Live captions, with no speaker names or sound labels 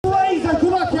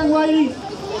ladies.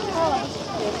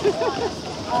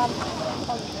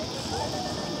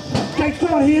 Gates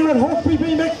on here at Hawkesbury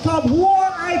BMX Club.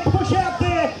 What a push out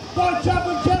there by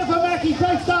jumping Jennifer Mackey.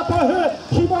 Great start by her.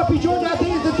 She might be joined out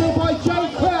there by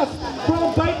Jade Krause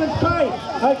from Bateman's Bay.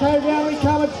 Okay, round we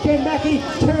come. It's Jen Mackey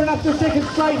tearing up the second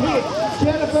straight here.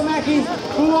 Jennifer Mackey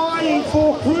flying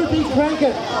for Krupi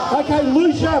Crankin. Okay,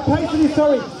 Lucia pacing this,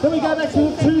 sorry. Then we go back to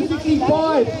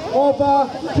 265 of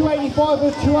 285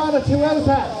 with Tuana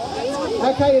Tuatapat.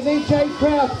 Okay, and then Jade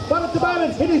Krause. But at the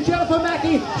moment, it is Jennifer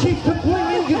Mackey. She's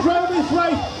completely in control of this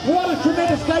race. What a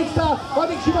tremendous gate start. I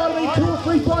think she might have been 2 or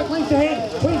 3 bike lengths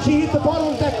ahead when she hit the bottom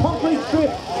of that concrete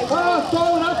strip. Oh,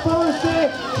 stolen up for us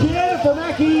there. Jennifer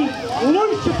Mackey.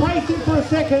 Lucia pacing for a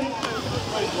second.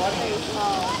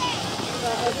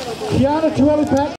 Tiana Tuatapat.